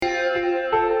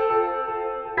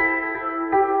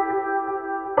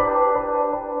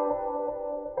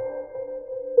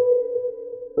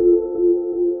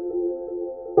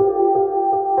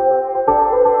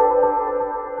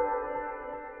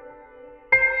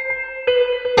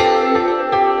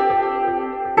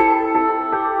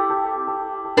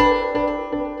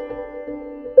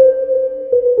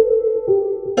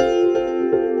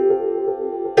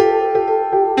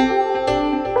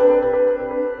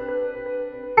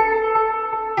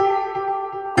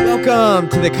Welcome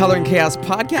to the Color and Chaos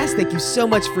podcast. Thank you so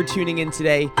much for tuning in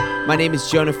today. My name is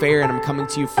Jonah Fair, and I'm coming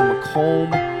to you from Macomb,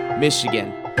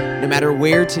 Michigan. No matter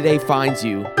where today finds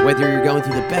you, whether you're going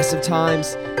through the best of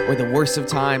times or the worst of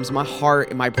times, my heart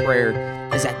and my prayer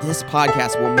is that this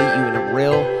podcast will meet you in a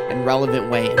real and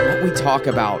relevant way. And what we talk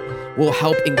about will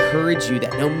help encourage you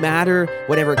that no matter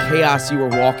whatever chaos you are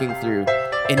walking through,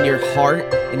 in your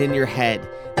heart and in your head,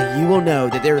 that you will know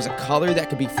that there is a color that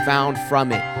could be found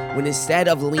from it, when instead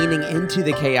of leaning into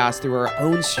the chaos through our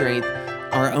own strength,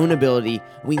 our own ability,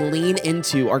 we lean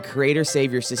into our Creator,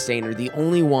 Savior, Sustainer, the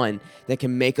only one that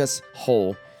can make us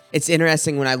whole. It's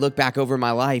interesting when I look back over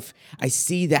my life, I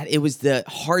see that it was the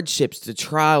hardships, the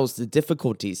trials, the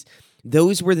difficulties.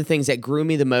 Those were the things that grew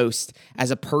me the most as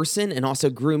a person and also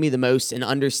grew me the most in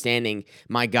understanding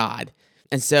my God.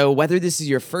 And so whether this is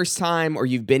your first time or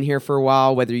you've been here for a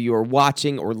while, whether you are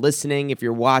watching or listening, if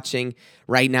you're watching,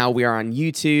 right now we are on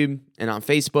YouTube and on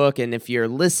Facebook. And if you're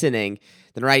listening,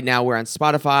 then right now we're on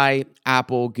Spotify,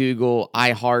 Apple, Google,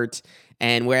 iHeart,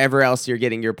 and wherever else you're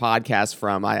getting your podcast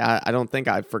from. I don't think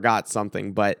I forgot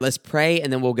something, but let's pray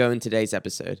and then we'll go in today's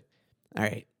episode. All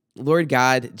right. Lord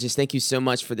God, just thank you so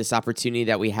much for this opportunity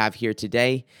that we have here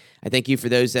today. I thank you for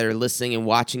those that are listening and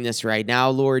watching this right now,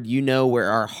 Lord. You know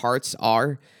where our hearts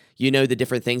are. You know the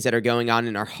different things that are going on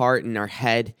in our heart and our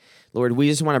head. Lord, we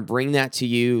just want to bring that to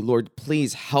you. Lord,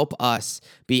 please help us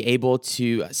be able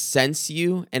to sense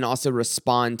you and also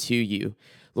respond to you.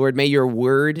 Lord, may your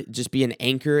word just be an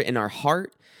anchor in our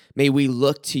heart. May we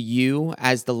look to you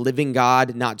as the living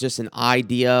God, not just an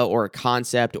idea or a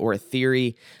concept or a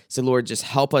theory. So Lord, just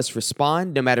help us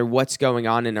respond no matter what's going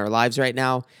on in our lives right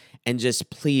now. And just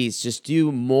please, just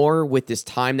do more with this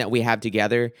time that we have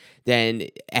together than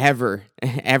ever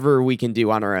we can do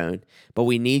on our own. But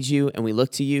we need you and we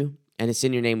look to you. And it's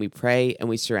in your name we pray and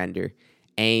we surrender.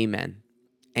 Amen.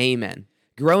 Amen.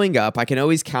 Growing up, I can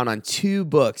always count on 2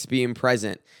 books being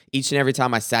present each and every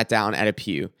time I sat down at a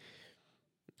pew.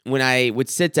 When I would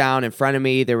sit down in front of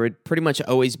me, there would pretty much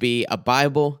always be a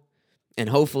Bible, and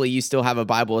hopefully you still have a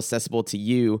Bible accessible to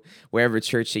you wherever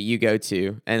church that you go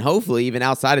to, and hopefully even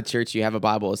outside of church you have a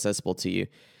Bible accessible to you.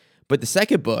 But the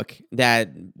second book that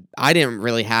I didn't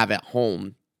really have at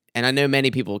home, and I know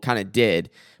many people kind of did,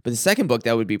 but the second book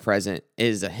that would be present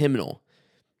is a hymnal.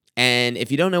 And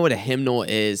if you don't know what a hymnal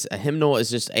is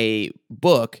just a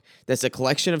book that's a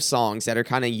collection of songs that are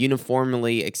kind of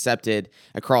uniformly accepted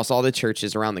across all the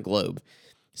churches around the globe.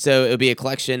 So it would be a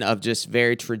collection of just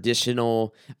very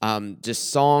traditional, just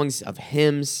songs of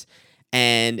hymns,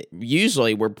 and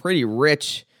usually we're pretty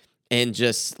rich in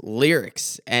just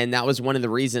lyrics. And that was one of the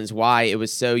reasons why it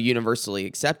was so universally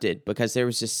accepted, because there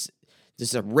was just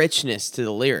a richness to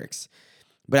the lyrics.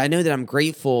 But I know that I'm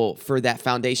grateful for that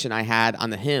foundation I had on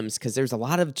the hymns, because there's a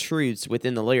lot of truths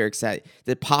within the lyrics that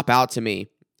pop out to me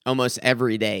almost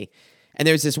every day. And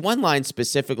there's this one line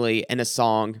specifically in a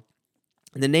song,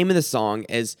 and the name of the song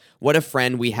is "What a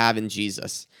Friend We Have in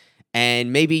Jesus."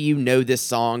 And maybe you know this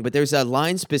song, but there's a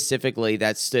line specifically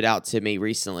that stood out to me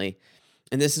recently.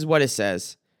 And this is what it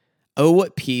says: "Oh,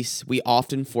 what peace we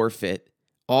often forfeit,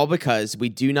 all because we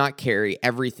do not carry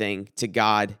everything to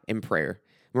God in prayer."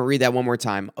 I'm going to read that one more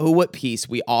time. "Oh, what peace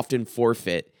we often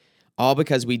forfeit, all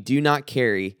because we do not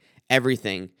carry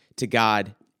everything to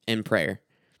God in prayer."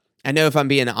 I know, if I'm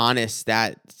being honest,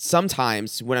 that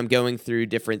sometimes when I'm going through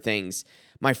different things,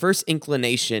 my first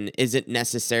inclination isn't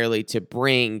necessarily to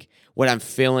bring what I'm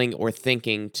feeling or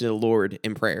thinking to the Lord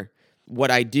in prayer.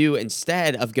 What I do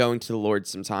instead of going to the Lord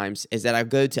sometimes is that I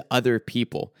go to other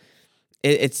people.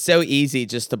 It's so easy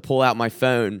just to pull out my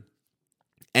phone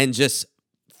and just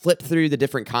flip through the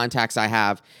different contacts I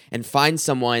have and find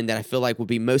someone that I feel like would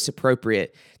be most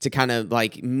appropriate to kind of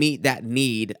like meet that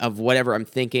need of whatever I'm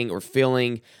thinking or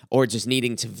feeling, or just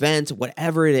needing to vent,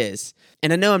 whatever it is.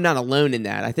 And I know I'm not alone in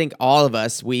that. I think all of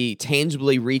us, we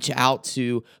tangibly reach out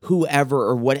to whoever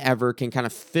or whatever can kind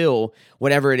of fill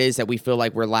whatever it is that we feel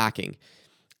like we're lacking.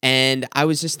 And I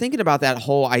was just thinking about that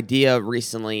whole idea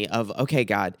recently of, okay,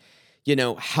 God,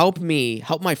 help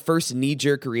my first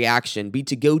knee-jerk reaction be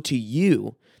to go to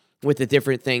you with the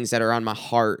different things that are on my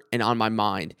heart and on my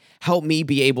mind. Help me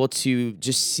be able to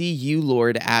just see you,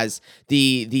 Lord, as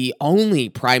the only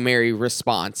primary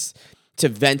response to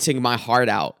venting my heart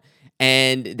out.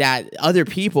 And that other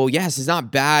people, yes, it's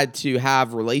not bad to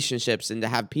have relationships and to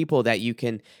have people that you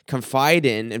can confide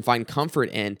in and find comfort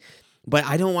in. But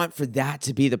I don't want for that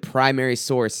to be the primary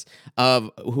source of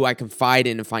who I confide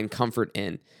in and find comfort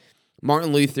in.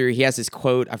 Martin Luther, he has this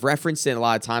quote. I've referenced it a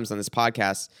lot of times on this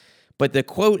podcast. But the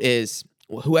quote is,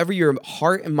 "Whoever your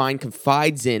heart and mind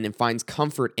confides in and finds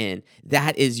comfort in,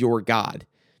 that is your God.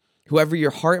 Whoever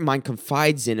your heart and mind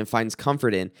confides in and finds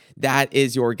comfort in, that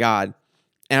is your God.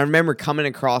 And I remember coming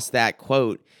across that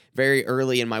quote very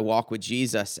early in my walk with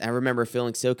Jesus. I remember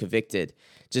feeling so convicted,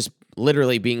 just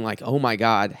literally being like, oh my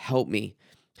God, help me.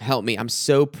 Help me. I'm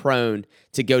so prone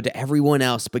to go to everyone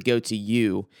else but go to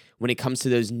you when it comes to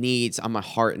those needs on my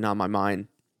heart and on my mind.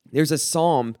 There's a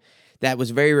psalm that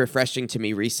was very refreshing to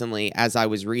me recently as I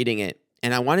was reading it.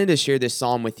 And I wanted to share this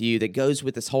psalm with you that goes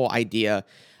with this whole idea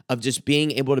of just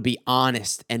being able to be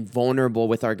honest and vulnerable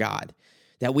with our God,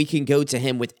 that we can go to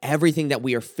him with everything that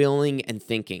we are feeling and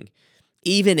thinking.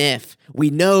 Even if we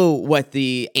know what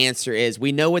the answer is,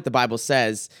 we know what the Bible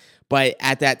says, but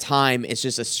at that time, it's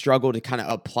just a struggle to kind of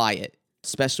apply it,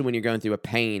 especially when you're going through a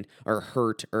pain or a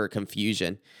hurt or a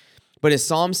confusion. But in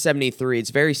Psalm 73, it's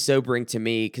very sobering to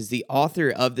me because the author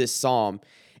of this psalm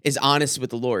is honest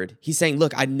with the Lord. He's saying,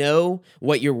 look, I know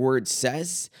what your word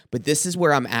says, but this is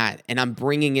where I'm at, and I'm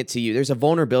bringing it to you. There's a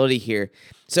vulnerability here.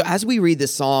 So as we read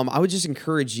this psalm, I would just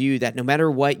encourage you that no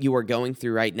matter what you are going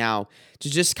through right now, to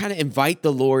just kind of invite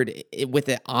the Lord with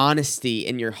an honesty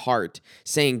in your heart,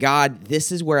 saying, God,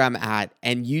 this is where I'm at,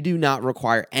 and you do not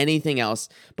require anything else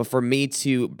but for me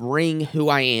to bring who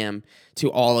I am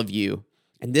to all of you.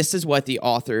 And this is what the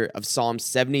author of Psalm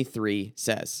 73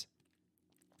 says.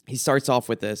 He starts off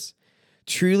with this: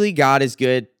 truly God is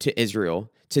good to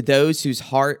Israel, to those whose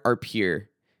heart are pure.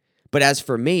 But as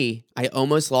for me, I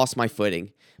almost lost my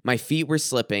footing. My feet were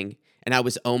slipping, and I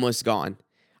was almost gone.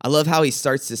 I love how he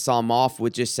starts the psalm off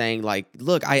with just saying, like,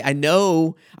 look, I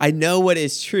know what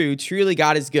is true. Truly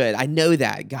God is good. I know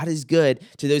that. God is good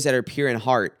to those that are pure in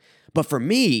heart. But for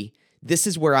me, this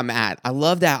is where I'm at. I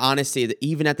love that honesty that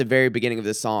even at the very beginning of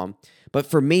the psalm. But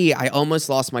for me, I almost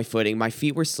lost my footing. My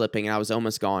feet were slipping, and I was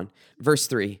almost gone. Verse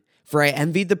 3, for I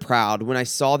envied the proud when I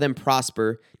saw them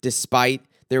prosper despite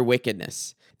their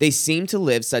wickedness. They seem to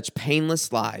live such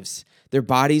painless lives. Their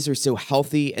bodies are so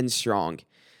healthy and strong.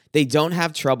 They don't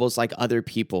have troubles like other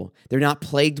people. They're not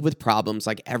plagued with problems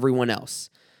like everyone else.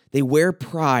 They wear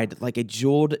pride like a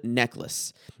jeweled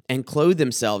necklace and clothe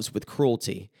themselves with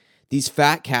cruelty. These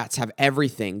fat cats have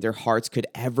everything their hearts could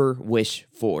ever wish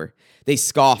for. They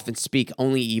scoff and speak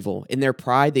only evil. In their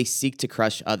pride, they seek to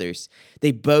crush others.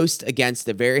 They boast against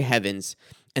the very heavens,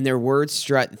 and their words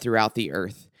strut throughout the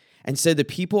earth. And so the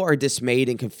people are dismayed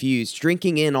and confused,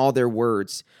 drinking in all their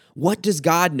words. What does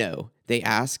God know? They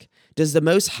ask. Does the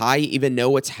Most High even know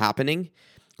what's happening?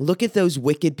 Look at those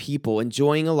wicked people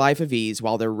enjoying a life of ease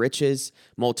while their riches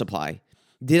multiply.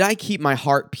 Did I keep my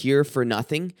heart pure for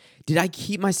nothing? Did I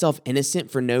keep myself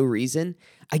innocent for no reason?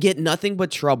 I get nothing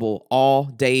but trouble all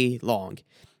day long.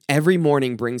 Every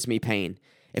morning brings me pain.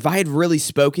 If I had really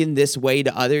spoken this way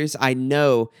to others, I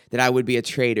know that I would be a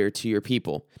traitor to your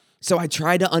people. So I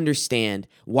try to understand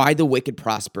why the wicked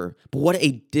prosper, but what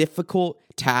a difficult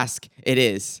task it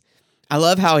is. I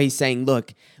love how he's saying,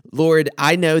 look, Lord,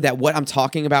 I know that what I'm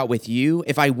talking about with you,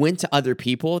 if I went to other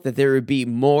people, that there would be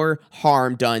more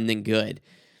harm done than good.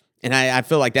 And I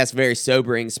feel like that's very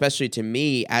sobering, especially to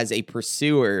me as a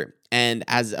pursuer and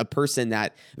as a person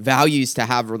that values to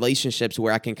have relationships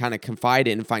where I can kind of confide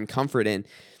in and find comfort in.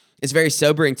 It's very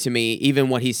sobering to me, even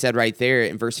what he said right there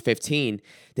in verse 15.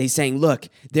 He's saying, look,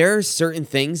 there are certain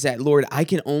things that, Lord, I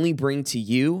can only bring to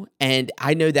you, and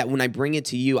I know that when I bring it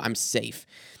to you, I'm safe.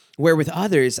 Where with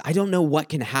others, I don't know what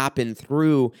can happen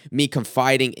through me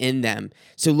confiding in them.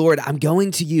 So, Lord, I'm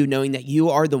going to you knowing that you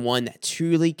are the one that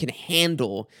truly can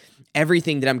handle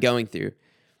everything that I'm going through.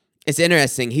 It's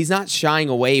interesting. He's not shying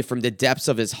away from the depths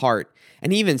of his heart.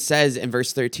 And he even says in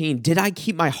verse 13, did I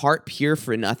keep my heart pure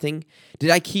for nothing? Did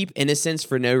I keep innocence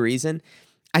for no reason?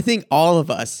 I think all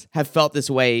of us have felt this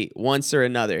way once or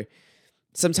another.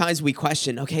 Sometimes we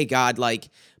question, okay, God, like,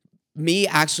 me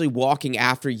actually walking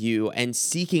after you and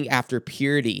seeking after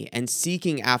purity and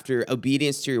seeking after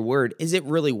obedience to your word, is it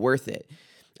really worth it?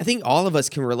 I think all of us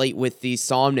can relate with the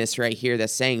psalmist right here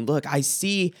that's saying, look, I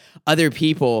see other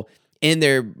people in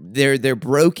their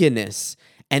brokenness,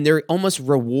 and they're almost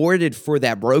rewarded for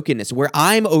that brokenness, where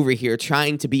I'm over here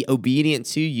trying to be obedient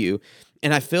to you.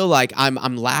 And I feel like I'm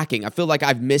lacking. I feel like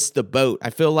I've missed the boat.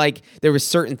 I feel like there were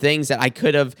certain things that I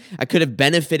could have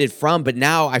benefited from, but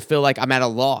now I feel like I'm at a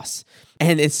loss.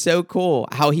 And it's so cool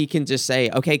how he can just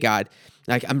say, okay, God,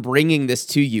 like, I'm bringing this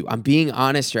to you. I'm being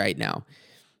honest right now.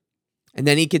 And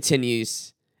then he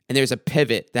continues, and there's a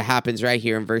pivot that happens right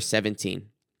here in verse 17.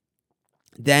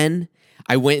 Then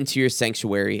I went into your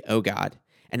sanctuary, O God,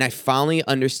 and I finally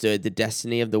understood the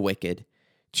destiny of the wicked.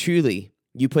 Truly,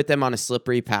 you put them on a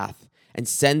slippery path and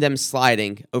send them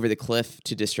sliding over the cliff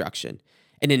to destruction.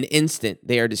 In an instant,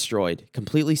 they are destroyed,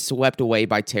 completely swept away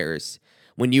by terrors.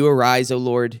 When you arise, O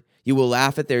Lord, You will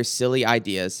laugh at their silly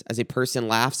ideas as a person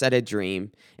laughs at a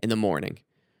dream in the morning.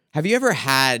 Have you ever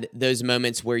had those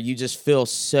moments where you just feel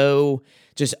so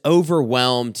just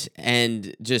overwhelmed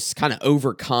and just kind of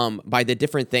overcome by the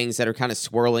different things that are kind of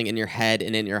swirling in your head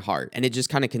and in your heart? And it just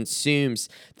kind of consumes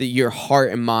your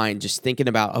heart and mind, just thinking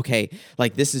about, okay,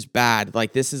 like this is bad,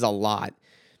 like this is a lot.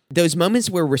 Those moments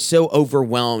where we're so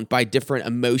overwhelmed by different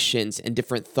emotions and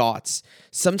different thoughts,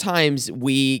 sometimes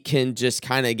we can just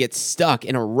kind of get stuck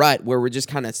in a rut where we're just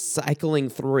kind of cycling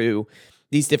through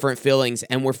these different feelings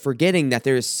and we're forgetting that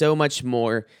there is so much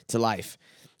more to life.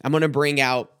 I'm going to bring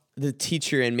out the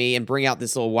teacher in me and bring out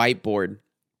this little whiteboard.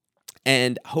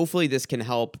 And hopefully this can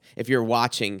help, if you're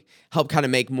watching, help kind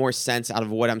of make more sense out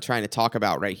of what I'm trying to talk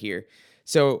about right here.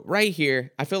 So right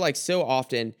here, I feel like so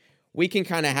often we can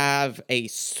kind of have a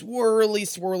swirly,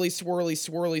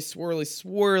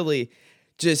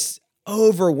 just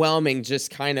overwhelming, just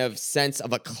kind of sense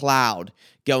of a cloud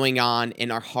going on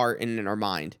in our heart and in our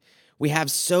mind. We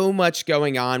have so much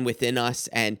going on within us,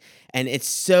 and it's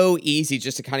so easy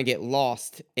just to kind of get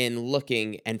lost in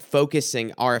looking and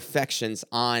focusing our affections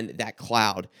on that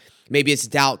cloud. Maybe it's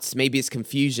doubts, maybe it's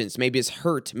confusions, maybe it's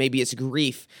hurt, maybe it's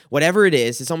grief. Whatever it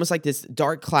is, it's almost like this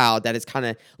dark cloud that is kind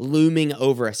of looming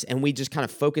over us, and we just kind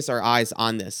of focus our eyes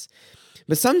on this.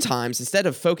 But sometimes, instead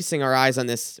of focusing our eyes on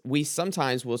this, we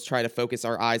sometimes will try to focus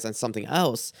our eyes on something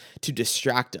else to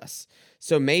distract us.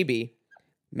 So maybe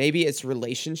it's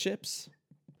relationships,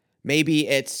 maybe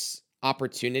it's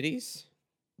opportunities.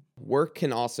 Work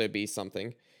can also be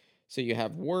something. So you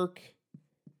have work,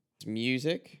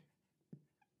 music.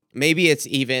 Maybe it's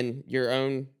even your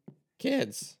own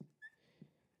kids.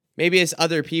 Maybe it's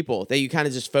other people that you kind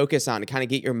of just focus on to kind of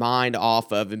get your mind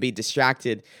off of and be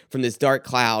distracted from this dark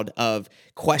cloud of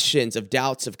questions, of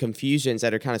doubts, of confusions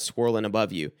that are kind of swirling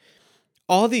above you.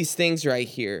 All these things right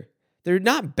here, they're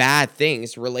not bad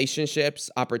things. Relationships,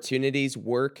 opportunities,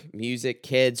 work, music,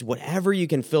 kids, whatever you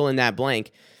can fill in that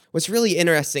blank. What's really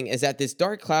interesting is that this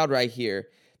dark cloud right here,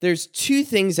 there's two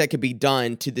things that could be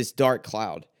done to this dark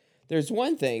cloud. There's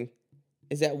one thing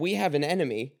is that we have an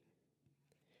enemy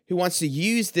who wants to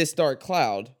use this dark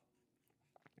cloud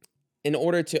in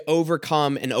order to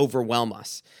overcome and overwhelm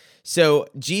us. So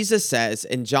Jesus says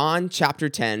in John chapter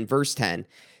 10, verse 10,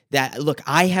 that, look,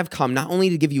 I have come not only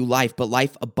to give you life, but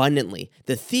life abundantly.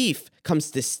 The thief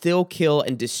comes to steal, kill,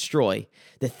 and destroy.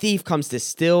 The thief comes to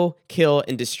steal, kill,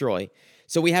 and destroy.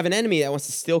 So we have an enemy that wants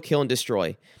to steal, kill, and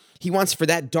destroy. He wants for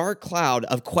that dark cloud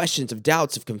of questions, of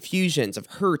doubts, of confusions, of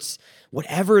hurts,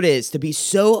 whatever it is, to be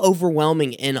so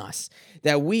overwhelming in us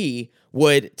that we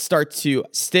would start to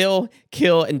steal,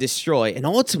 kill, and destroy. And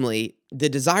ultimately, the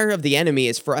desire of the enemy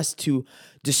is for us to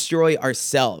destroy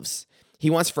ourselves. He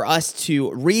wants for us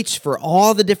to reach for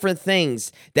all the different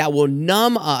things that will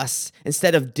numb us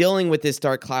instead of dealing with this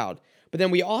dark cloud. But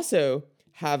then we also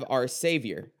have our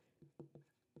Savior.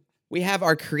 We have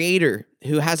our Creator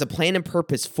who has a plan and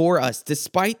purpose for us.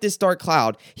 Despite this dark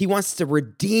cloud, He wants to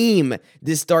redeem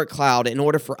this dark cloud in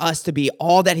order for us to be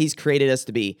all that He's created us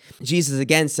to be. Jesus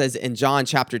again says in John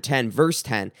chapter 10, verse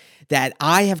 10, that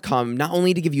I have come not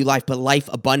only to give you life, but life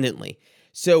abundantly.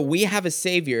 So we have a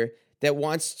Savior that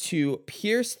wants to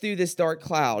pierce through this dark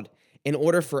cloud in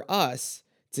order for us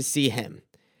to see Him.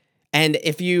 And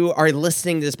if you are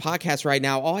listening to this podcast right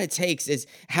now, all it takes is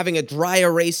having a dry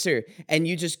eraser and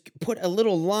you just put a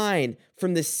little line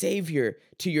from the Savior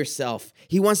to yourself.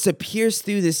 He wants to pierce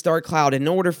through this dark cloud in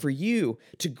order for you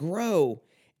to grow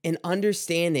in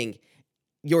understanding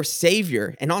your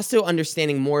Savior and also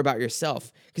understanding more about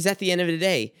yourself. Because at the end of the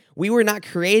day, we were not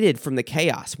created from the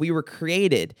chaos. We were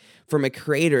created from a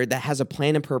Creator that has a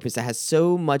plan and purpose that has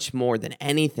so much more than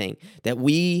anything that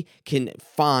we can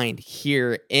find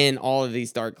here in all of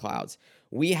these dark clouds.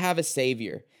 We have a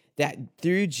Savior that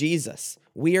through Jesus,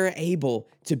 we are able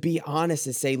to be honest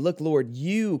and say, look, Lord,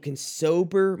 you can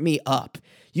sober me up.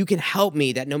 You can help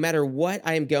me that no matter what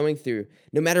I am going through,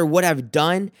 no matter what I've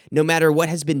done, no matter what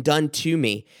has been done to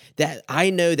me, that I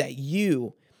know that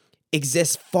you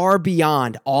exist far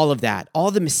beyond all of that,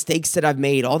 all the mistakes that I've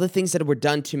made, all the things that were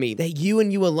done to me, that you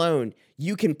and you alone,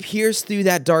 you can pierce through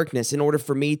that darkness in order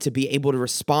for me to be able to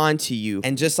respond to you.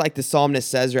 And just like the psalmist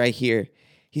says right here,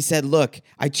 he said, look,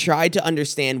 I tried to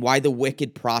understand why the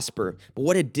wicked prosper, but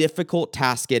what a difficult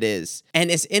task it is.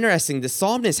 And it's interesting, the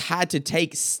psalmist had to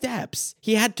take steps.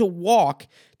 He had to walk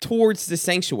towards the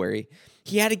sanctuary.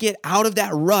 He had to get out of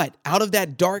that rut, out of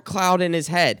that dark cloud in his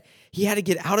head. He had to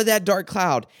get out of that dark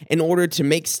cloud in order to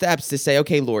make steps to say,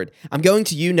 okay, Lord, I'm going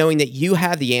to you knowing that you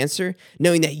have the answer,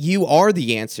 knowing that you are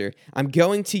the answer. I'm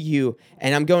going to you,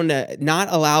 and I'm going to not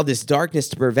allow this darkness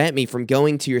to prevent me from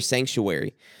going to your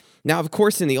sanctuary. Now, of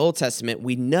course, in the Old Testament,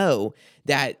 we know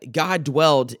that God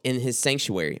dwelled in his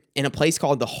sanctuary in a place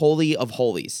called the Holy of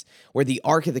Holies, where the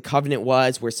Ark of the Covenant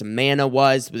was, where some manna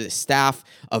was, with the staff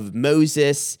of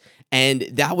Moses, and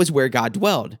that was where God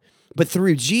dwelled. But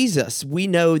through Jesus, we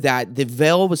know that the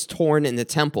veil was torn in the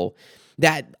temple,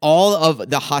 that all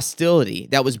of the hostility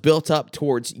that was built up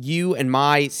towards you and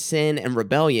my sin and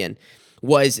rebellion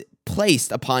was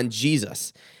placed upon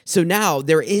Jesus. So now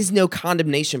there is no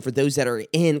condemnation for those that are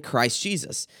in Christ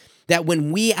Jesus. That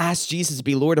when we ask Jesus to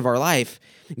be Lord of our life,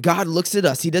 God looks at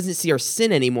us. He doesn't see our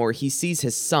sin anymore. He sees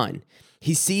his son.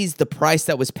 He sees the price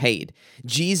that was paid.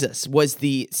 Jesus was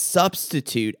the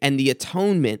substitute and the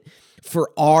atonement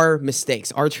for our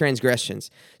mistakes, our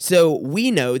transgressions. So we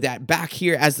know that back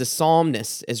here as the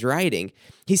psalmist is writing,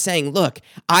 he's saying, look,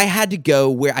 I had to go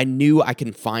where I knew I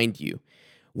can find you.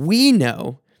 We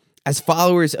know as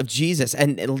followers of Jesus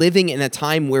and living in a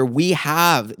time where we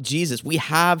have Jesus, we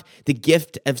have the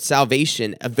gift of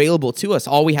salvation available to us.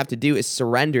 All we have to do is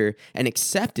surrender and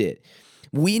accept it.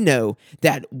 We know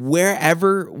that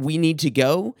wherever we need to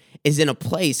go is in a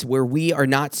place where we are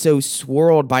not so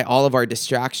swirled by all of our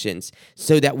distractions,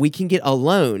 so that we can get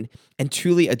alone and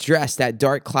truly address that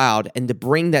dark cloud and to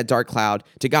bring that dark cloud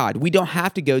to God. We don't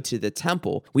have to go to the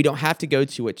temple. We don't have to go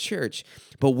to a church,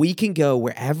 but we can go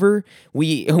wherever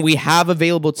we have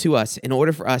available to us in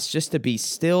order for us just to be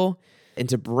still and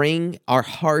to bring our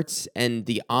hearts and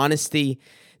the honesty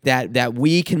that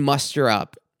we can muster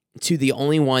up to the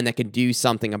only one that can do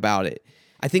something about it.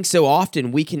 I think so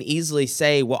often we can easily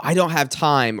say, well, I don't have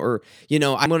time, or,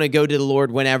 I'm going to go to the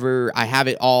Lord whenever I have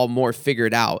it all more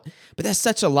figured out. But that's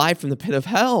such a lie from the pit of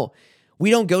hell. We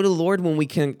don't go to the Lord when we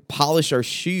can polish our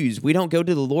shoes. We don't go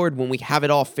to the Lord when we have it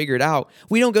all figured out.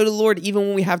 We don't go to the Lord even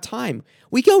when we have time.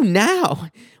 We go now.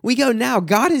 We go now.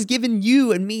 God has given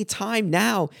you and me time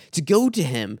now to go to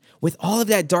him with all of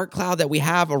that dark cloud that we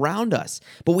have around us.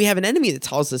 But we have an enemy that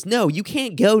tells us, no, you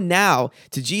can't go now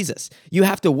to Jesus. You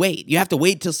have to wait. You have to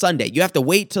wait till Sunday. You have to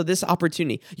wait till this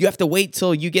opportunity. You have to wait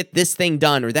till you get this thing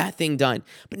done or that thing done.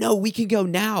 But no, we can go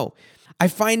now. I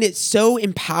find it so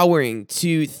empowering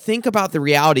to think about the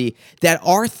reality that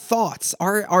our thoughts,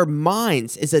 our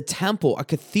minds is a temple, a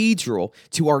cathedral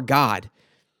to our God.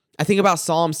 I think about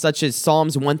Psalms such as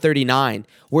Psalms 139,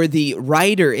 where the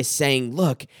writer is saying,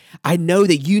 look, I know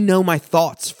that you know my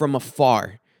thoughts from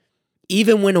afar.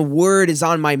 Even when a word is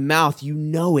on my mouth, you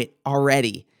know it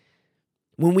already.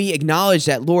 When we acknowledge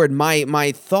that, Lord,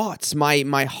 my thoughts,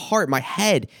 my heart, my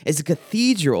head is a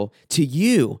cathedral to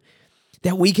you,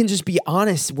 that we can just be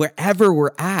honest wherever we're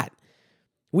at.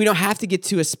 We don't have to get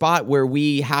to a spot where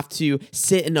we have to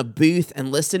sit in a booth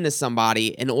and listen to somebody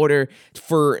in order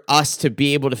for us to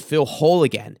be able to feel whole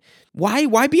again.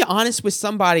 Why be honest with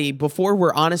somebody before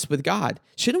we're honest with God?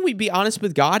 Shouldn't we be honest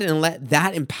with God and let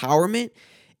that empowerment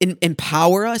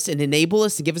empower us and enable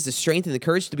us and give us the strength and the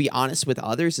courage to be honest with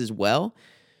others as well?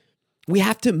 We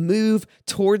have to move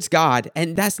towards God,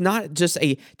 and that's not just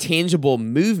a tangible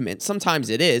movement. Sometimes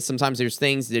it is. Sometimes there's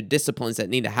things, there are disciplines that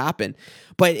need to happen.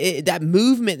 But that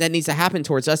movement that needs to happen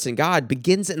towards us and God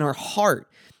begins in our heart,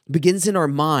 begins in our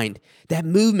mind. That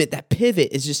movement, that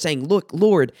pivot is just saying, look,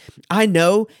 Lord, I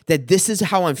know that this is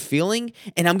how I'm feeling,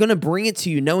 and I'm going to bring it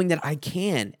to you knowing that I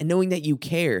can and knowing that you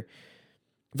care.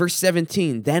 Verse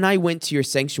 17, then I went to your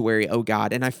sanctuary, O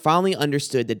God, and I finally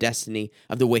understood the destiny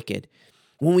of the wicked.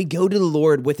 When we go to the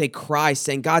Lord with a cry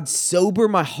saying, God, sober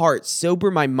my heart,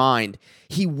 sober my mind,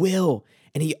 he will.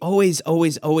 And he always,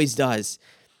 always, always does.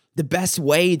 The best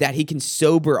way that he can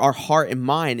sober our heart and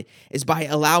mind is by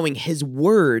allowing his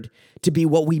word to be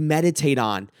what we meditate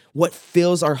on, what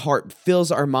fills our heart,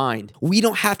 fills our mind. We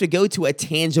don't have to go to a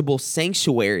tangible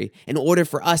sanctuary in order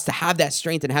for us to have that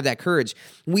strength and have that courage.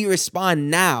 We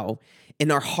respond now in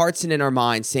our hearts and in our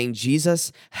minds saying,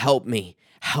 Jesus, help me,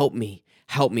 help me.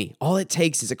 Help me. All it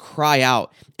takes is a cry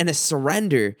out and a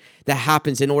surrender that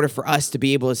happens in order for us to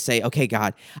be able to say, okay,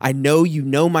 God, I know you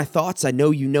know my thoughts. I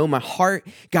know you know my heart.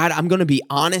 God, I'm going to be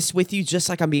honest with you just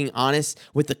like I'm being honest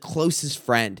with the closest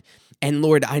friend. And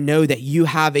Lord, I know that you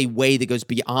have a way that goes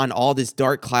beyond all this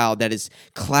dark cloud that is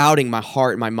clouding my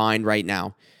heart and my mind right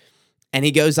now. And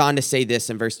he goes on to say this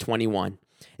in verse 21.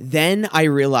 Then I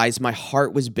realized my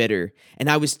heart was bitter and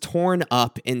I was torn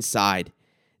up inside.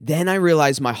 Then I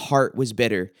realized my heart was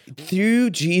bitter.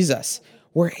 Through Jesus,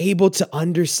 we're able to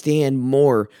understand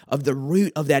more of the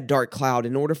root of that dark cloud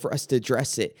in order for us to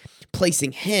address it,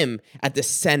 placing him at the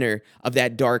center of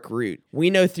that dark root.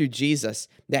 We know through Jesus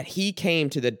that he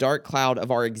came to the dark cloud of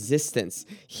our existence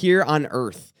here on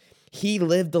earth. He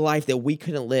lived the life that we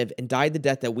couldn't live and died the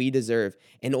death that we deserve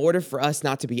in order for us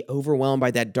not to be overwhelmed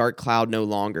by that dark cloud no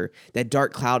longer, that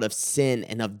dark cloud of sin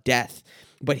and of death.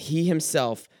 But he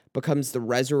himself becomes the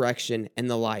resurrection and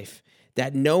the life,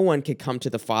 that no one could come to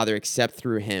the Father except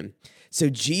through him. So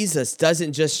Jesus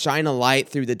doesn't just shine a light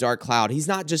through the dark cloud. He's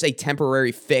not just a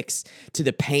temporary fix to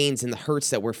the pains and the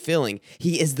hurts that we're feeling.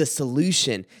 He is the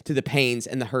solution to the pains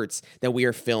and the hurts that we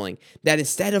are feeling. That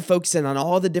instead of focusing on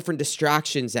all the different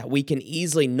distractions that we can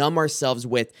easily numb ourselves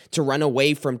with to run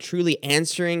away from truly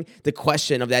answering the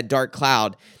question of that dark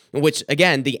cloud, which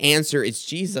again, the answer is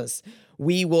Jesus,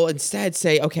 we will instead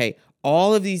say, okay,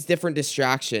 all of these different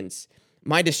distractions,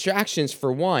 my distractions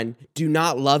for one, do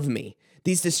not love me.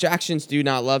 These distractions do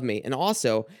not love me. And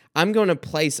also, I'm going to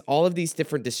place all of these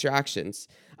different distractions,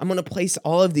 I'm going to place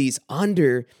all of these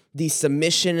under the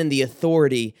submission and the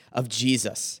authority of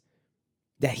Jesus.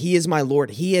 That he is my Lord.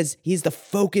 He's the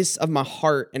focus of my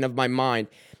heart and of my mind.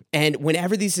 And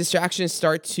whenever these distractions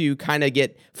start to kind of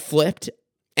get flipped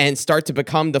and start to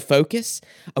become the focus,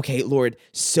 okay, Lord,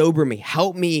 sober me.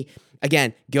 Help me.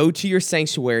 Again, go to your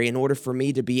sanctuary in order for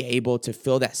me to be able to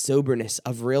feel that soberness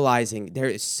of realizing there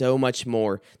is so much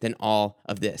more than all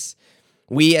of this.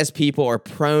 We as people are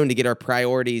prone to get our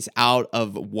priorities out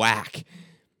of whack,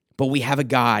 but we have a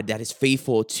God that is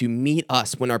faithful to meet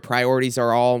us when our priorities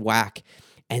are all whack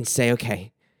and say,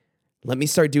 okay, let me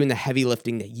start doing the heavy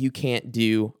lifting that you can't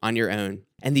do on your own.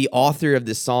 And the author of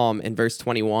the psalm in verse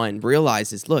 21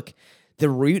 realizes, look, the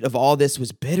root of all this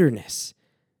was bitterness.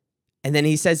 And then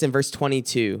he says in verse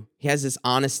 22, he has this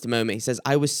honest moment. He says,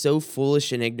 I was so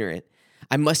foolish and ignorant.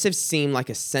 I must have seemed like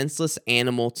a senseless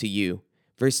animal to you.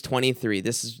 Verse 23,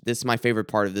 this is my favorite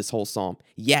part of this whole psalm.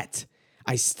 Yet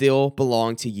I still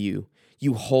belong to you.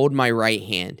 You hold my right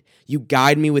hand. You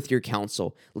guide me with your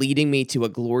counsel, leading me to a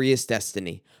glorious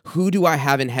destiny. Who do I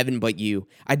have in heaven but you?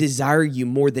 I desire you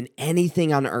more than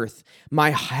anything on earth.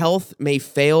 My health may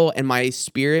fail and my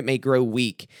spirit may grow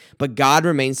weak, but God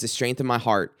remains the strength of my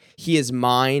heart. He is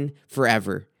mine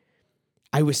forever.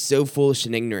 I was so foolish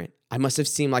and ignorant. I must have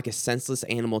seemed like a senseless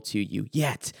animal to you,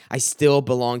 yet I still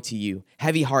belong to you.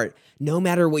 Heavy heart, no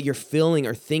matter what you're feeling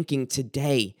or thinking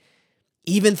today,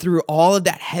 even through all of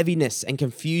that heaviness and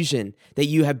confusion that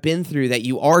you have been through, that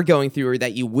you are going through, or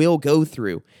that you will go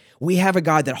through, we have a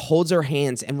God that holds our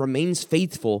hands and remains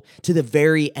faithful to the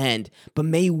very end. But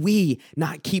may we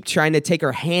not keep trying to take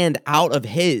our hand out of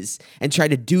his and try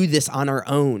to do this on our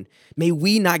own. May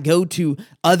we not go to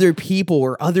other people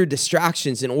or other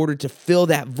distractions in order to fill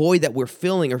that void that we're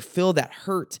feeling or fill that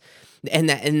hurt and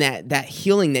that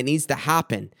healing that needs to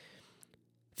happen.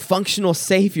 Functional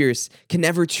saviors can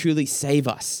never truly save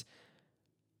us,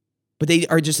 but they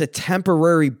are just a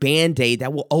temporary Band-Aid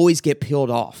that will always get peeled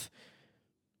off.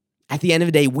 At the end of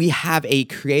the day, we have a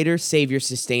creator, savior,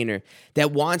 sustainer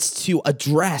that wants to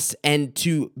address and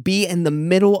to be in the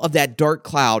middle of that dark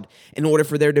cloud in order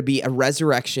for there to be a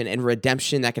resurrection and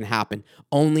redemption that can happen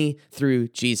only through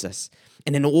Jesus.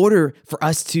 And in order for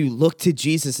us to look to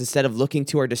Jesus instead of looking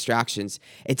to our distractions,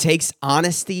 it takes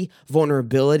honesty,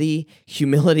 vulnerability,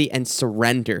 humility, and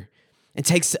surrender. It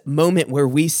takes a moment where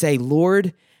we say,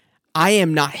 Lord, I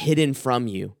am not hidden from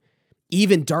you.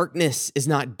 Even darkness is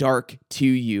not dark to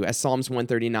you, as Psalms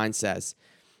 139 says.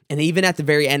 And even at the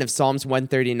very end of Psalms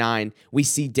 139, we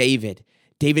see David.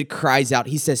 David cries out,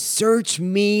 he says, search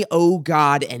me, O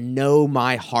God, and know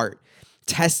my heart.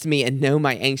 Test me and know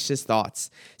my anxious thoughts.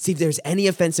 See if there's any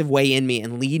offensive way in me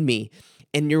and lead me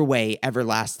in your way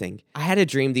everlasting. I had a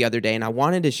dream the other day, and I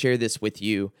wanted to share this with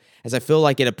you as I feel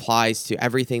like it applies to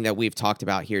everything that we've talked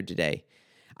about here today.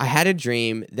 I had a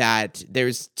dream that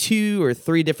there's 2 or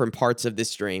 3 different parts of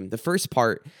this dream. The first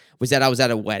part was that I was at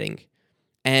a wedding,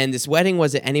 and this wedding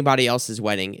wasn't anybody else's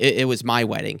wedding. It was my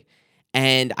wedding.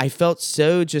 And I felt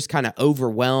so just kind of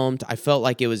overwhelmed. I felt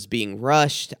like it was being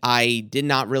rushed. I did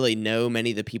not really know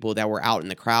many of the people that were out in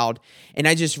the crowd. And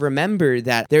I just remember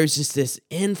that there's just this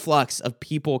influx of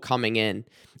people coming in.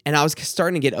 And I was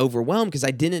starting to get overwhelmed because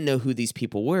I didn't know who these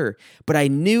people were. But I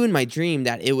knew in my dream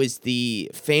that it was the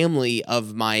family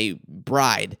of my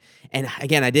bride. And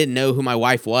again, I didn't know who my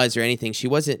wife was or anything. She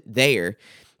wasn't there.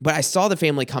 But I saw the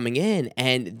family coming in,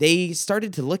 and they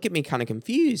started to look at me kind of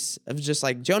confused. I was just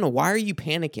like, Jonah, why are you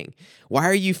panicking? Why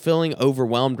are you feeling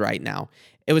overwhelmed right now?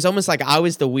 It was almost like I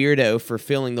was the weirdo for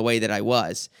feeling the way that I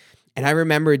was. And I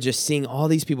remember just seeing all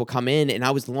these people come in, and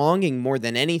I was longing more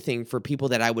than anything for people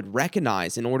that I would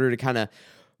recognize in order to kind of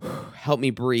help me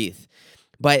breathe.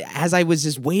 But as I was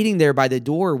just waiting there by the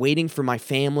door, waiting for my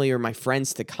family or my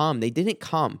friends to come, they didn't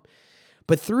come.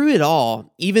 But through it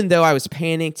all, even though I was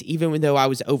panicked, even though I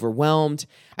was overwhelmed,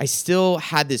 I still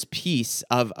had this peace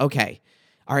of, okay,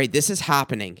 all right, this is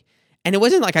happening. And it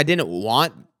wasn't like I didn't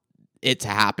want it to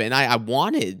happen. I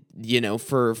wanted,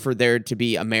 for there to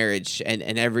be a marriage and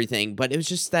everything. But it was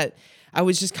just that I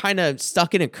was just kind of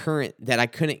stuck in a current that I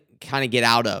couldn't kind of get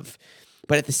out of.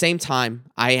 But at the same time,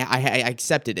 I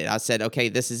accepted it. I said, okay,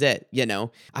 this is it.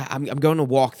 I'm going to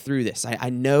walk through this. I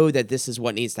know that this is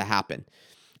what needs to happen.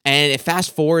 And it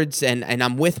fast forwards, and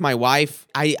I'm with my wife.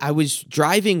 I was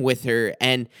driving with her,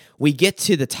 and we get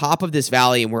to the top of this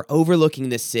valley, and we're overlooking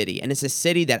this city. And it's a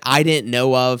city that I didn't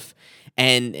know of,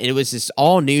 and it was just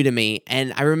all new to me.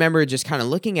 And I remember just kind of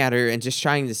looking at her and just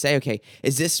trying to say, okay,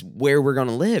 is this where we're going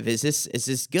to live? Is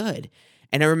this good?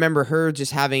 And I remember her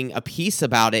just having a peace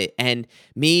about it, and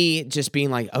me just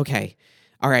being like, okay,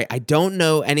 all right, I don't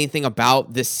know anything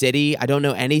about this city. I don't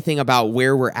know anything about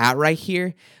where we're at right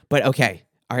here, but okay,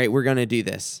 all right, we're going to do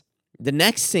this. The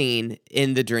next scene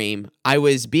in the dream, I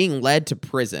was being led to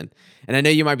prison. And I know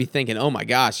you might be thinking, oh my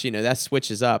gosh, that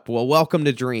switches up. Well, welcome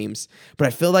to dreams. But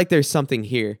I feel like there's something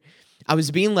here. I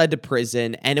was being led to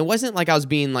prison, and it wasn't like I was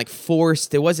being like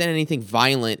forced. It wasn't anything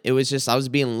violent. It was just I was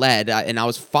being led, and I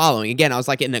was following. Again, I was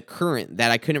like in a current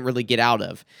that I couldn't really get out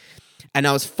of. And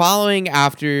I was following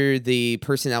after the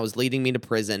person that was leading me to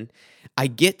prison. I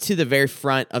get to the very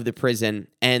front of the prison,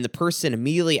 and the person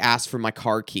immediately asked for my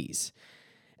car keys.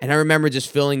 And I remember just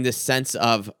feeling this sense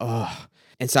of, ugh.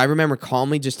 And so I remember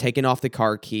calmly just taking off the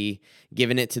car key,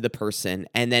 giving it to the person,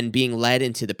 and then being led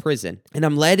into the prison. And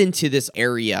I'm led into this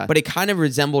area, but it kind of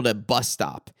resembled a bus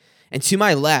stop. And to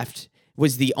my left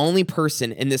was the only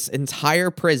person in this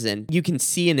entire prison. You can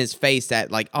see in his face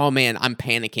that like, oh man, I'm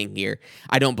panicking here.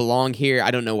 I don't belong here.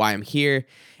 I don't know why I'm here.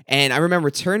 And I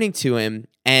remember turning to him,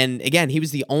 and again, he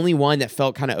was the only one that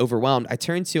felt kind of overwhelmed. I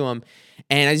turned to him,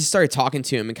 and I just started talking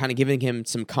to him and kind of giving him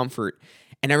some comfort.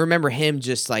 And I remember him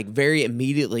just like very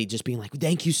immediately just being like,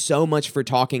 thank you so much for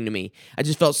talking to me. I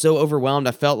just felt so overwhelmed.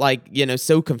 I felt like,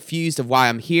 so confused of why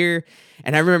I'm here.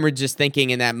 And I remember just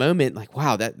thinking in that moment, like,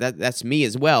 wow, that's me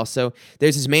as well. So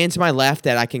there's this man to my left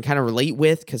that I can kind of relate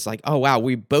with because like, oh, wow,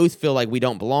 we both feel like we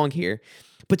don't belong here.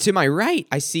 But to my right,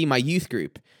 I see my youth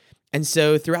group. And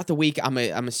so throughout the week, I'm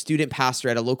a student pastor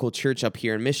at a local church up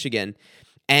here in Michigan.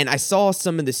 And I saw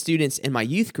some of the students in my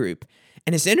youth group.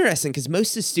 And it's interesting because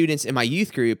most of the students in my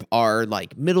youth group are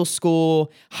like middle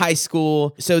school, high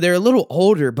school. So they're a little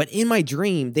older, but in my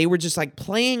dream, they were just like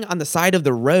playing on the side of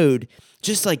the road,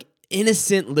 just like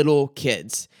innocent little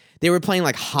kids. They were playing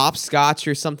like hopscotch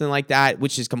or something like that,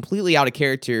 which is completely out of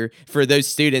character for those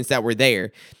students that were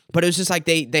there. But it was just like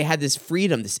they had this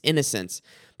freedom, this innocence.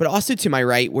 But also to my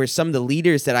right were some of the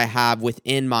leaders that I have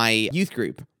within my youth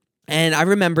group. And I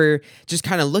remember just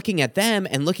kind of looking at them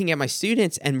and looking at my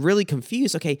students and really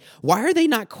confused. Okay, why are they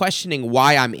not questioning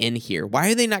why I'm in here? Why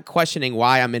are they not questioning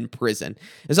why I'm in prison?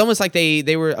 It's almost like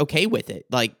they were okay with it.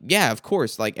 Like, yeah, of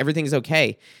course, like everything's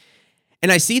okay.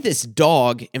 And I see this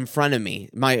dog in front of me,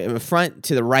 my front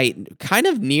to the right, kind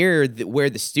of near where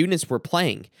the students were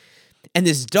playing. And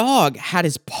this dog had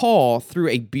his paw through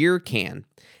a beer can.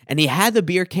 And he had the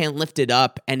beer can lifted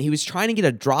up, and he was trying to get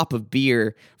a drop of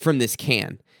beer from this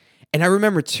can. And I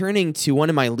remember turning to one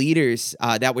of my leaders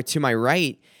that were to my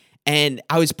right, and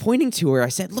I was pointing to her. I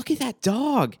said, look at that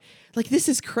dog. Like, this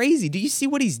is crazy. Do you see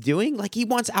what he's doing? Like, he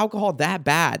wants alcohol that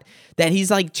bad that he's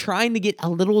like trying to get a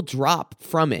little drop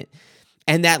from it.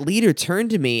 And that leader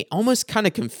turned to me almost kind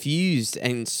of confused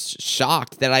and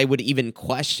shocked that I would even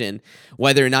question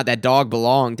whether or not that dog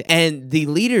belonged. And the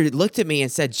leader looked at me and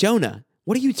said, Jonah,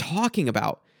 what are you talking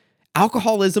about?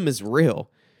 Alcoholism is real.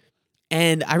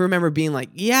 And I remember being like,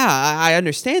 yeah, I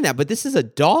understand that, but this is a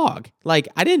dog. Like,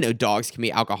 I didn't know dogs can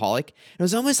be alcoholic. It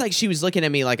was almost like she was looking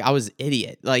at me like I was an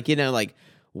idiot. Like, like,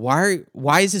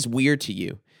 why is this weird to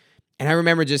you? And I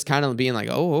remember just kind of being like,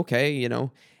 oh, okay,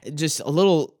 Just a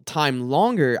little time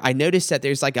longer, I noticed that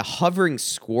there's like a hovering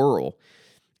squirrel.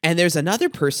 And there's another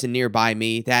person nearby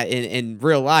me that in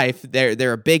real life,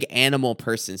 they're a big animal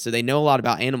person, so they know a lot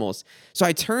about animals. So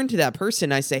I turn to that person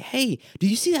and I say, hey, do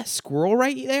you see that squirrel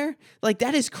right there? Like,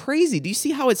 that is crazy. Do you see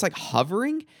how it's like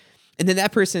hovering? And then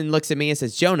that person looks at me and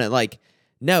says, Jonah, like,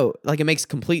 no, like it makes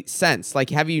complete sense. Like,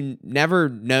 have you never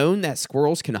known that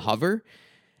squirrels can hover?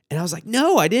 And I was like,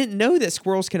 no, I didn't know that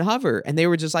squirrels can hover. And they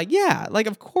were just like, yeah, like,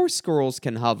 of course squirrels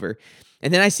can hover.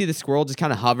 And then I see the squirrel just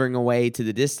kind of hovering away to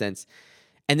the distance.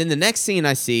 And then the next scene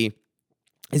I see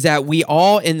is that we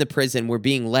all in the prison were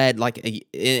being led like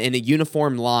in a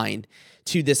uniform line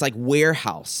to this like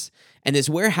warehouse. And this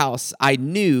warehouse, I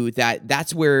knew that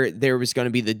that's where there was going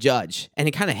to be the judge. And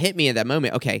it kind of hit me at that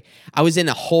moment. Okay, I was in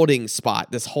a holding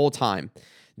spot this whole time.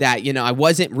 That, I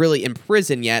wasn't really in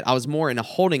prison yet. I was more in a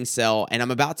holding cell, and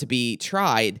I'm about to be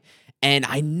tried. And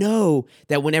I know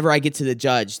that whenever I get to the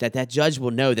judge, that judge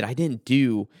will know that I didn't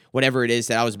do whatever it is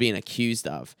that I was being accused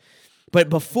of. But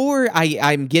before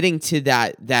I'm getting to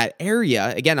that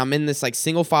area, again, I'm in this like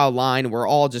single file line. We're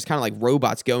all just kind of like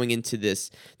robots going into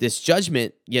this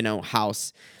judgment,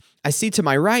 house. I see to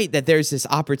my right that there's this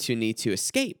opportunity to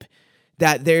escape.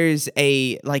 That there's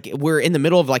we're in the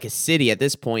middle of like a city at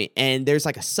this point, and there's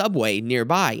like a subway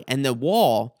nearby, and the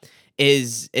wall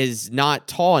is not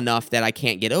tall enough that I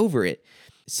can't get over it.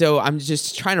 So I'm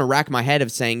just trying to rack my head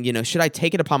of saying, should I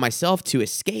take it upon myself to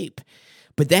escape?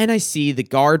 But then I see the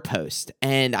guard post,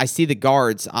 and I see the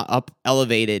guards up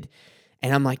elevated,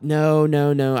 and I'm like, no,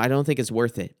 I don't think it's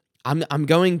worth it. I'm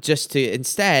going just to,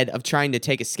 instead of trying to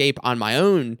take escape on my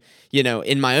own,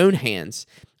 in my own hands,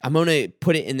 I'm going to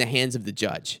put it in the hands of the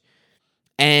judge.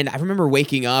 And I remember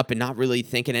waking up and not really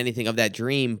thinking anything of that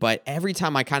dream, but every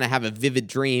time I kind of have a vivid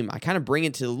dream, I kind of bring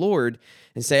it to the Lord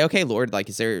and say, okay, Lord, like,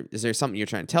 is there something you're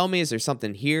trying to tell me? Is there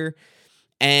something here?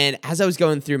 And as I was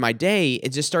going through my day, it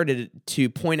just started to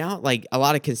point out like a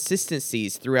lot of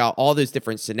consistencies throughout all those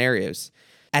different scenarios.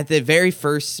 At the very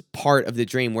first part of the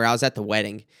dream where I was at the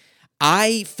wedding,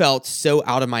 I felt so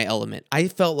out of my element. I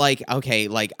felt like, okay,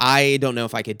 like I don't know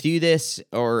if I could do this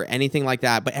or anything like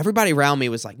that. But everybody around me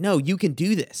was like, no, you can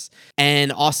do this.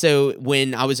 And also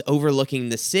when I was overlooking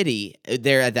the city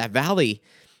there at that valley,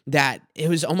 that it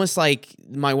was almost like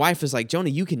my wife was like,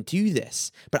 Jonah, you can do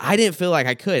this. But I didn't feel like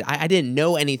I could. I didn't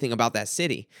know anything about that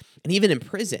city. And even in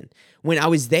prison, when I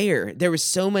was there were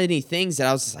so many things that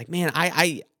I was just like, man,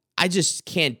 I just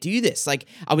can't do this. Like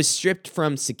I was stripped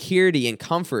from security and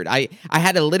comfort. I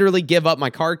had to literally give up my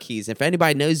car keys. If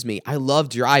anybody knows me, I love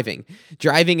driving.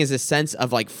 Driving is a sense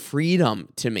of like freedom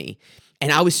to me.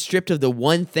 And I was stripped of the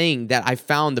one thing that I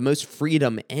found the most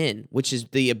freedom in, which is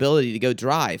the ability to go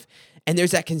drive. And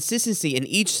there's that consistency in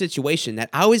each situation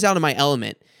that I was out of my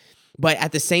element. But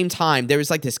at the same time, there was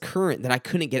like this current that I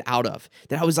couldn't get out of.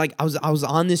 That I was like, I was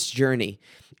on this journey.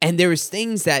 And there was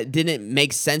things that didn't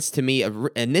make sense to me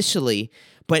initially,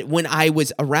 but when I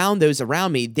was around those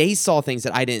around me, they saw things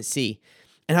that I didn't see.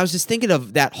 And I was just thinking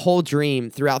of that whole dream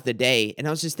throughout the day. And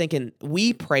I was just thinking,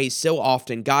 we pray so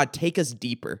often, God, take us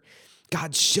deeper.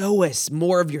 God, show us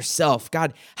more of yourself.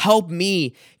 God, help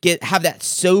me have that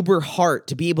sober heart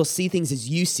to be able to see things as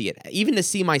you see it, even to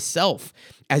see myself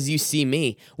as you see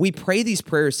me. We pray these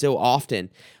prayers so often,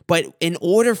 but in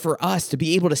order for us to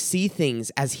be able to see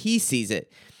things as he sees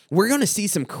it, we're going to see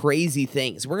some crazy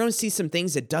things. We're going to see some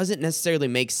things that doesn't necessarily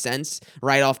make sense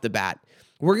right off the bat.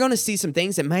 We're going to see some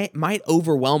things that might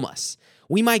overwhelm us.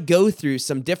 We might go through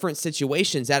some different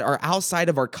situations that are outside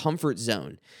of our comfort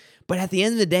zone. But at the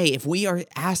end of the day, if we are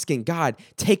asking God,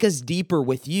 take us deeper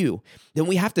with you, then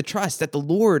we have to trust that the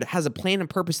Lord has a plan and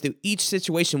purpose through each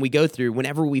situation we go through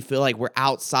whenever we feel like we're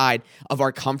outside of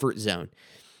our comfort zone.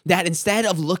 That instead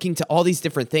of looking to all these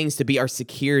different things to be our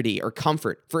security or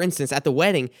comfort, for instance, at the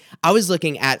wedding, I was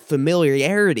looking at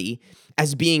familiarity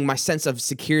as being my sense of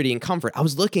security and comfort. I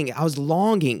was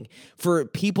longing for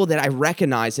people that I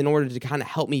recognize in order to kind of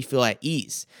help me feel at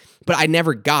ease, but I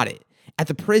never got it. At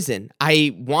the prison,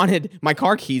 I wanted my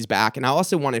car keys back, and I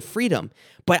also wanted freedom,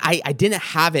 but I didn't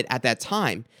have it at that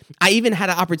time. I even had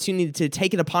an opportunity to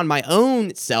take it upon my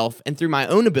own self and through my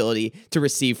own ability to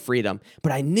receive freedom,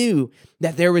 but I knew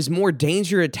that there was more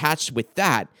danger attached with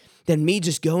that than me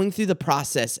just going through the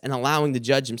process and allowing the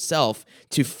judge himself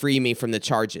to free me from the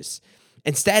charges.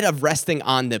 Instead of resting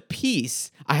on the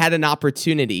peace, I had an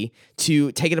opportunity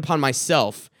to take it upon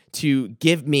myself to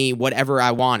give me whatever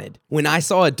I wanted. When I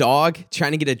saw a dog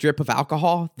trying to get a drip of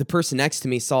alcohol, the person next to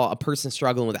me saw a person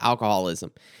struggling with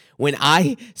alcoholism. When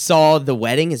I saw the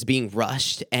wedding as being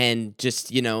rushed and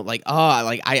just,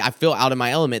 I feel out of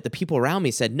my element, the people around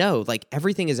me said, no, like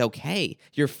everything is okay.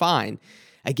 You're fine.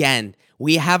 Again,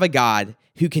 we have a God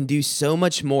who can do so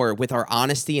much more with our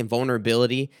honesty and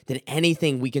vulnerability than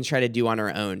anything we can try to do on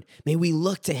our own. May we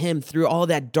look to him through all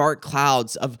that dark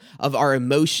clouds of our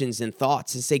emotions and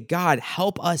thoughts and say, God,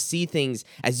 help us see things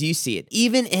as you see it.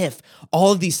 Even if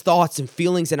all of these thoughts and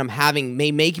feelings that I'm having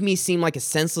may make me seem like a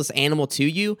senseless animal to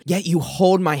you, yet you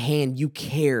hold my hand, you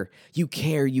care.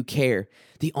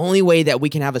 The only way that we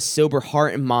can have a sober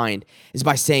heart and mind is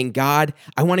by saying, God,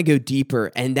 I want to go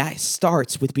deeper. And that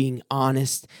starts with being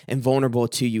honest and vulnerable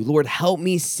to you. Lord, help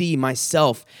me see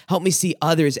myself. Help me see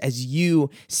others as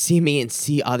you see me and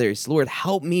see others. Lord,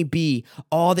 help me be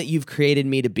all that you've created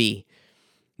me to be.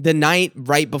 The night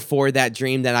right before that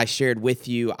dream that I shared with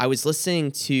you, I was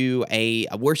listening to a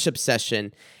worship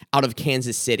session out of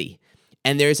Kansas City.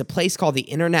 And there's a place called the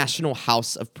International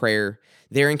House of Prayer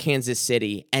They're in Kansas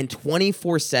City, and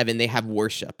 24/7 they have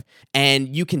worship.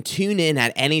 And you can tune in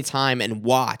at any time and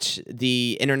watch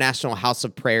the International House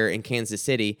of Prayer in Kansas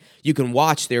City. You can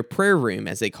watch their prayer room,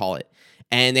 as they call it.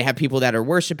 And they have people that are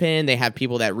worshiping. They have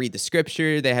people that read the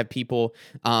scripture. They have people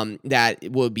that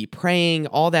will be praying,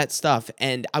 all that stuff.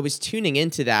 And I was tuning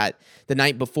into that the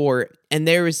night before, and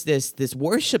there was this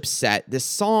worship set, this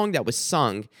song that was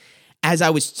sung as I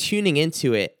was tuning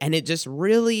into it. And it just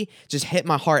really just hit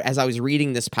my heart as I was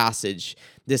reading this passage,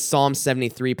 this Psalm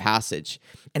 73 passage.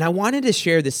 And I wanted to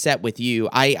share this set with you.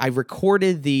 I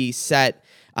recorded the set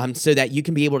so that you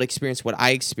can be able to experience what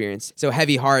I experienced. So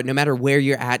Heavy Heart, no matter where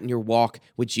you're at in your walk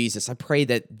with Jesus, I pray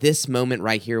that this moment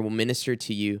right here will minister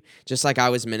to you just like I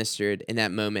was ministered in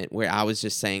that moment where I was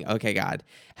just saying, okay, God,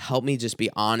 help me just be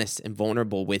honest and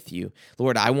vulnerable with you.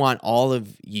 Lord, I want all of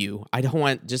you. I don't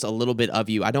want just a little bit of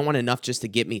you. I don't want enough just to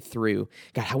get me through.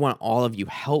 God, I want all of you.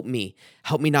 Help me.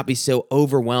 Help me not be so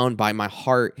overwhelmed by my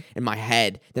heart and my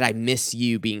head that I miss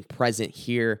you being present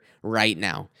here right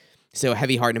now. So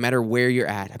Heavy Heart, no matter where you're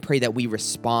at, I pray that we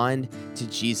respond to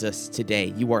Jesus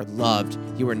today. You are loved.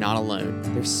 You are not alone.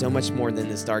 There's so much more than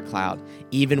this dark cloud.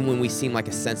 Even when we seem like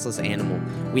a senseless animal,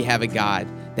 we have a God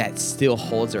that still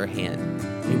holds our hand.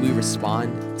 May we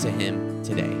respond to him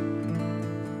today.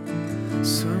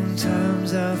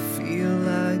 Sometimes I feel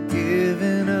like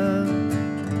giving up,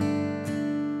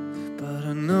 but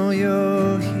I know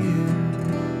you're here,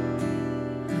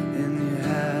 and you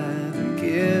haven't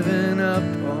given up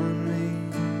on me.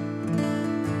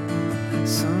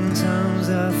 Sometimes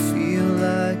I feel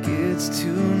like it's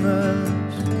too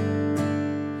much,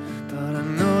 but I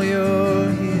know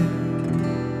you're here,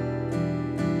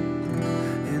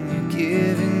 and you're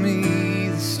giving me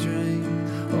the strength.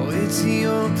 Oh, it's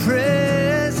your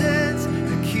presence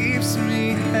that keeps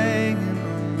me hanging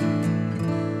on.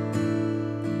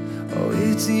 Oh,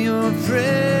 it's your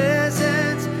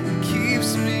presence that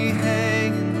keeps me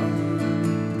hanging on.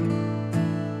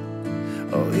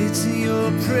 Oh, it's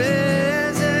your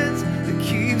presence that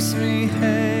keeps me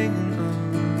hanging on.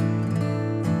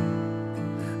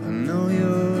 I know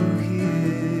you're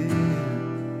here,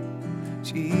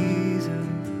 Jesus,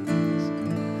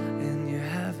 and you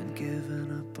haven't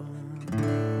given up on me.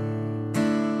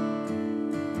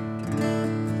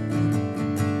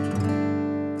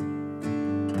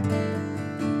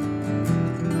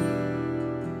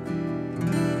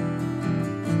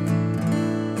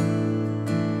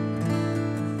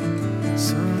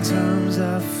 Sometimes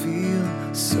I feel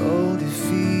so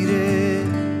defeated,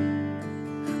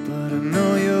 but I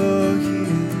know you're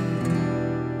here,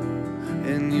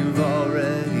 and you've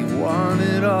already won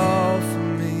it all for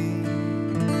me.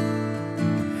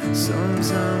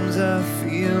 Sometimes I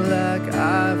feel like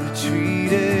I've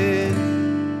retreated,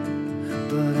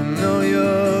 but I know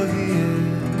you're here,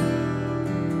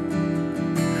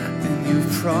 and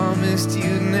you've promised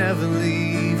you'd never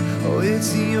leave. Oh,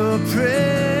 it's your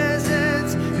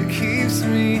presence that keeps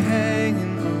me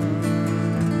hanging on.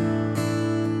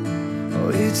 Oh,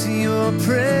 it's your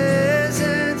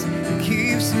presence that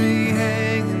keeps me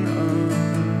hanging on.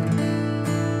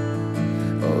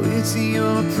 Oh, it's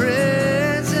your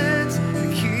presence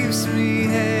that keeps me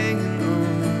hanging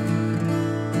on.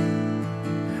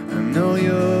 I know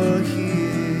you're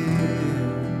here,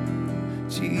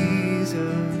 Jesus,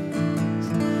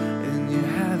 and you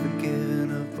haven't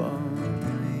given up on me.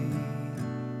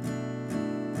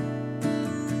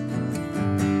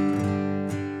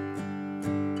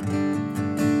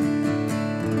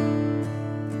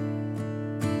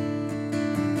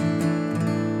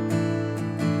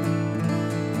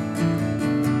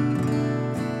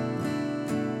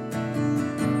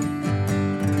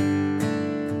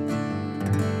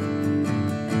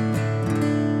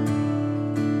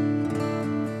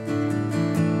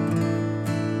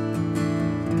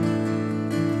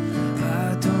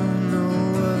 I don't know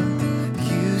what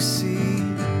you see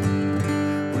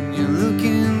when you're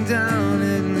looking down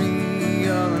at me.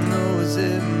 All I know is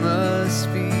it must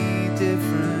be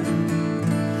different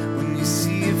when you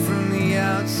see it from the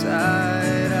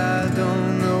outside. I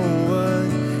don't know what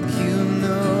you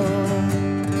know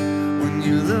when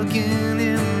you're looking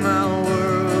in my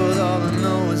world. All I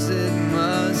know is it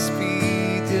must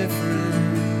be different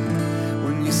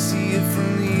when you see it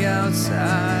from the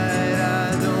outside.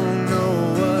 I don't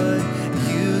know what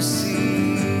you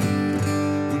see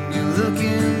when you're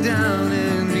looking down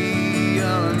at me.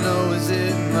 All I know is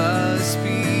it must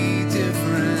be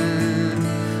different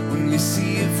when you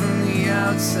see it from the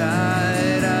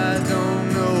outside. I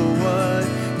don't know what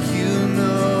you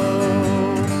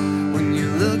know when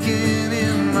you're looking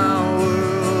in my world.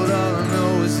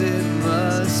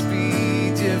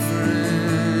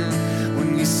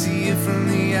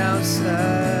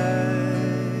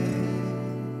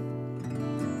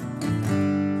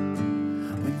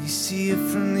 see it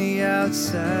from the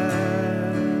outside,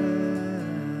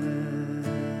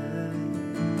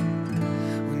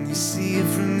 when you see it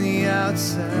from the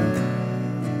outside,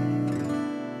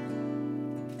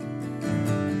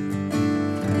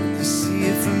 when you see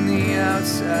it from the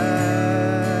outside.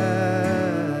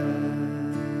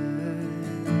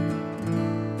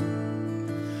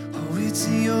 Oh, it's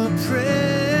your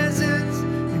presence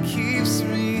that keeps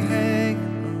me hanging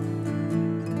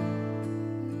on.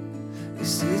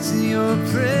 Yes, it's your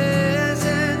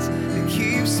presence that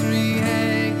keeps me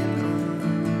hanging on.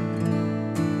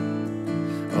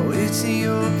 Oh, it's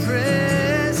your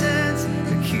presence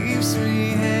that keeps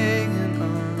me hanging on.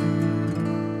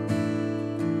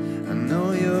 I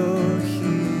know you're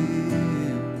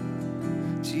here,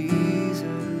 Jesus,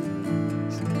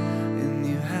 and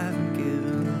you haven't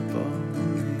given up on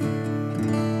me.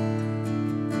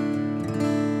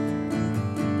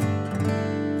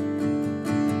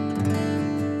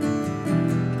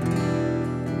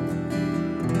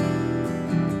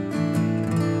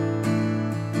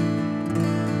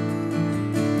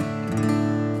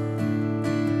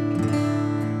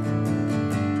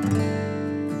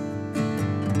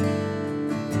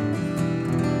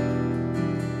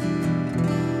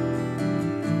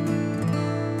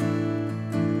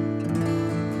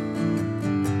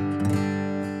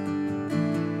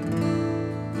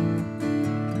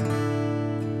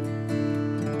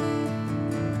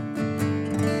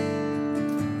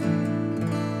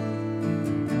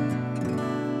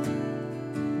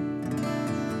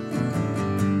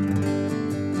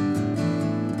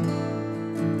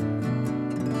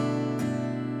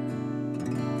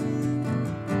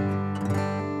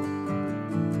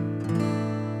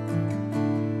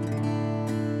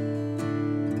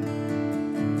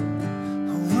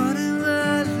 What am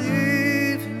I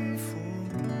living for?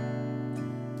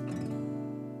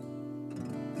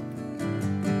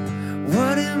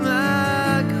 What am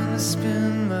I gonna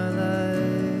spend my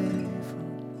life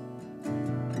on?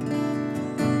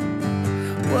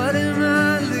 What am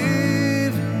I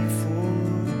living for?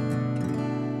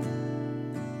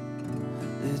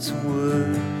 It's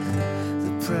worth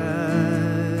the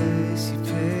price you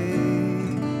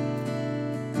paid.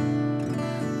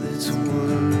 It's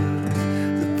worth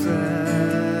the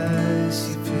price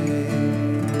you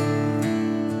paid.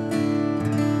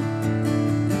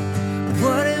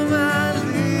 What am I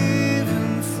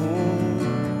living for?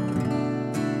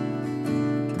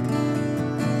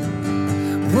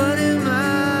 What am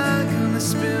I gonna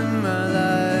spend my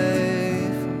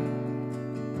life on?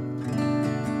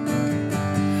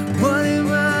 What am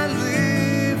I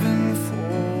living for?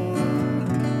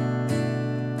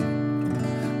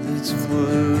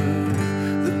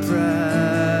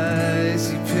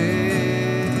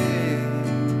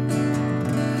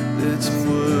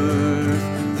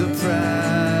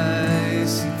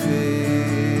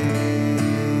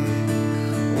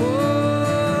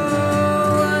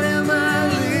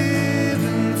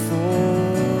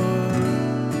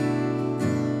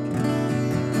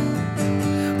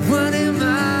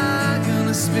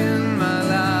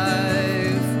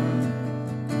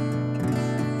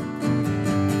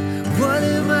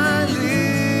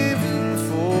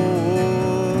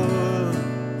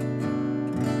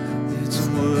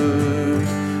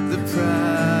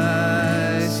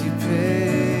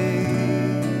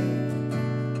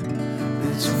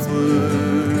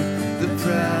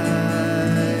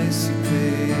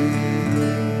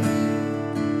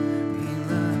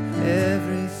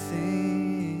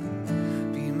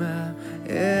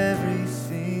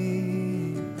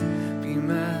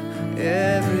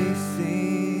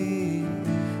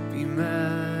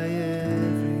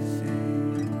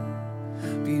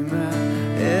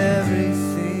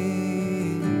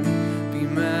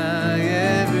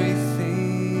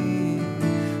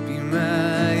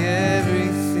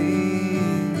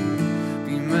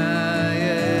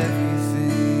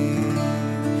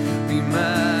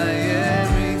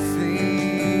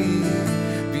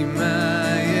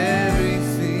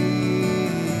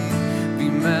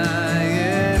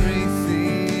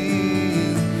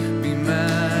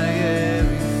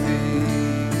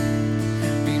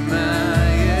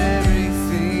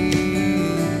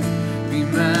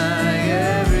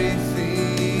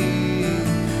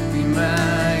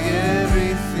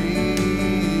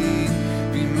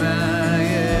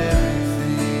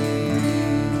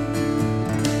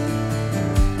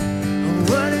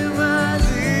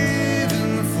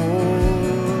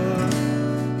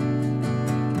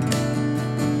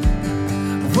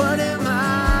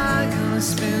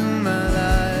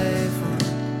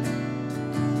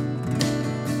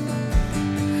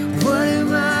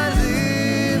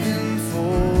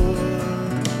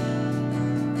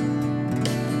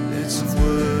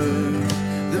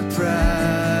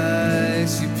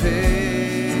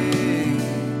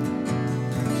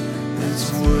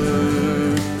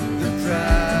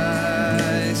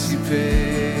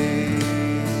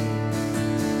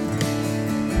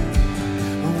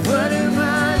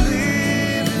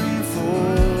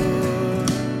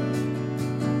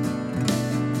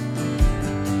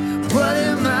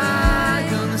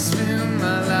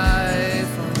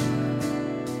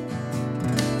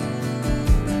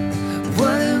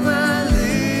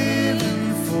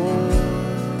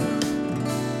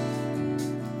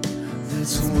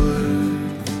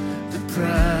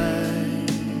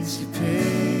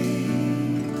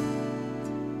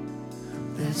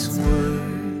 it's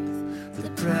worth the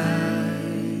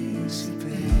price you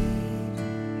paid.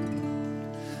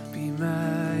 Be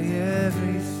my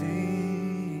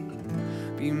everything,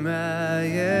 be my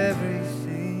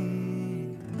everything,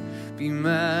 be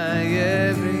my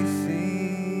everything,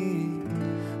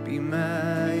 be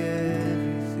my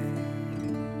everything,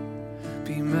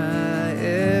 be my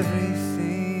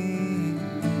everything,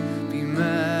 be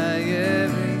my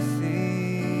everything,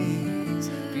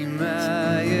 be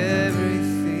my everything,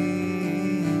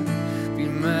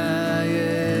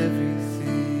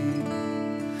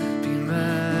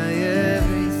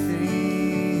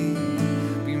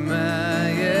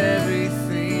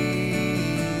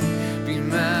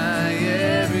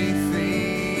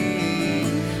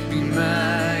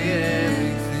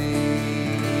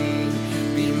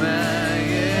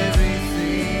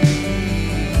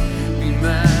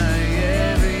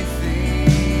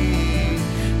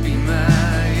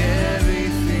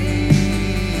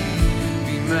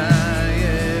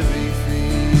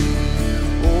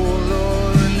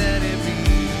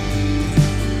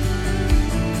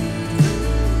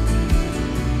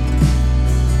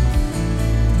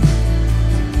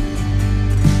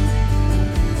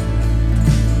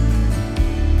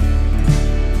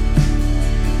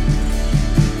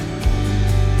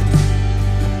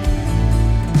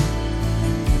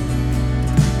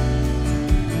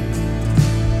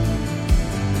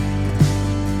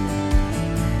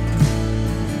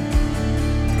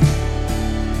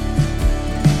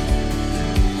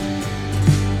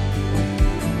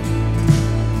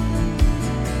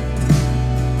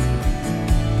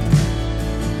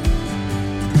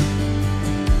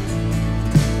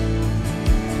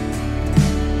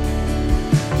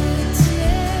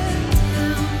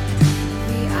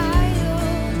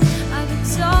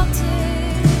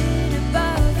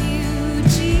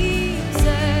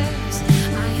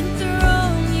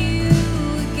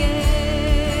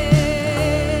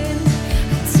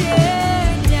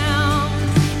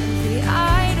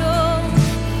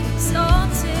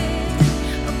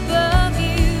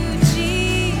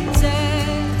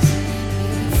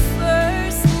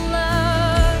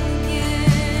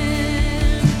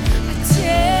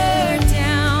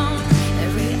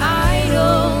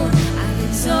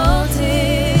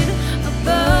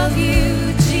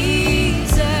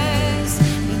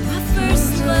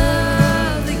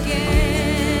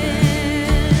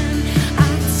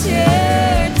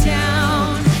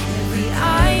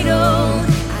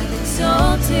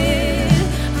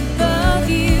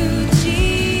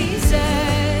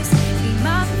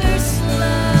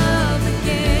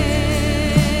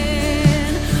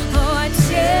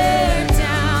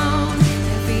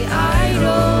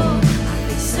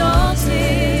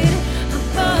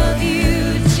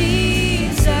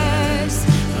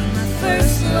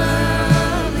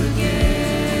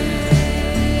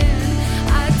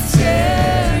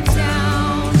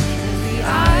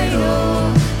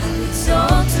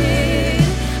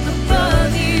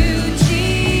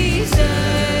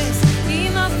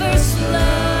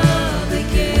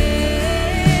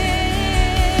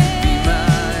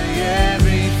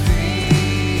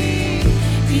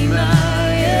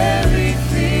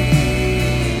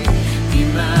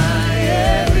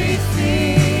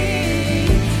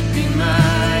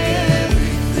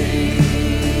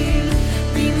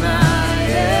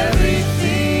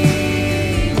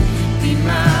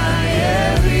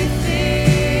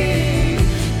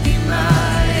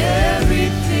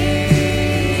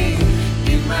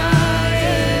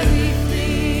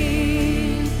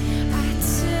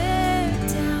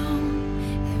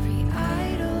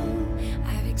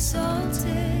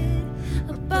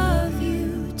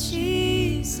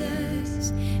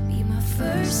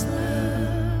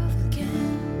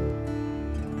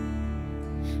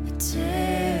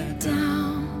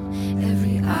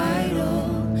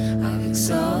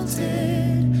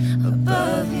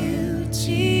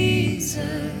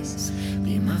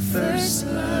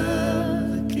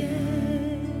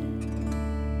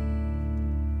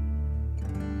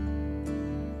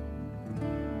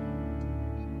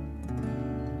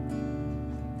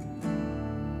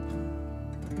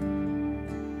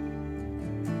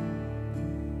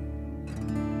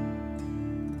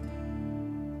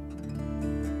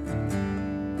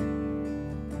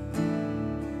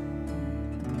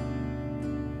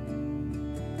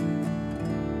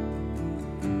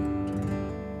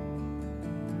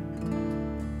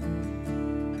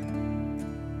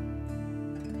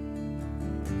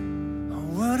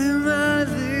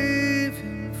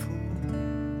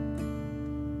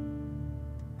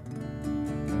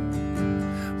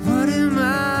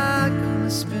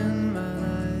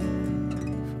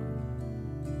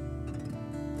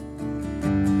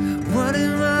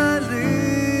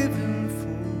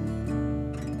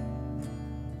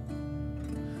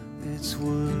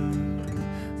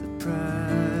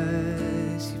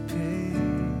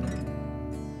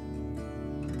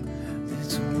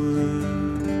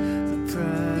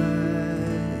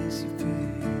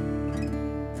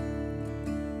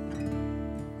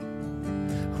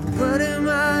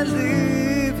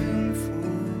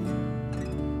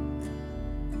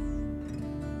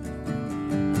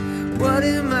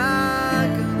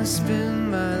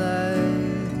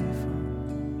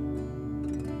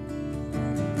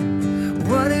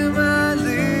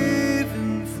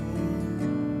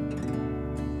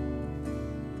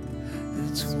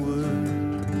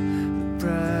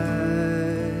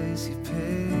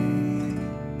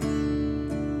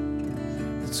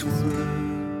 this world.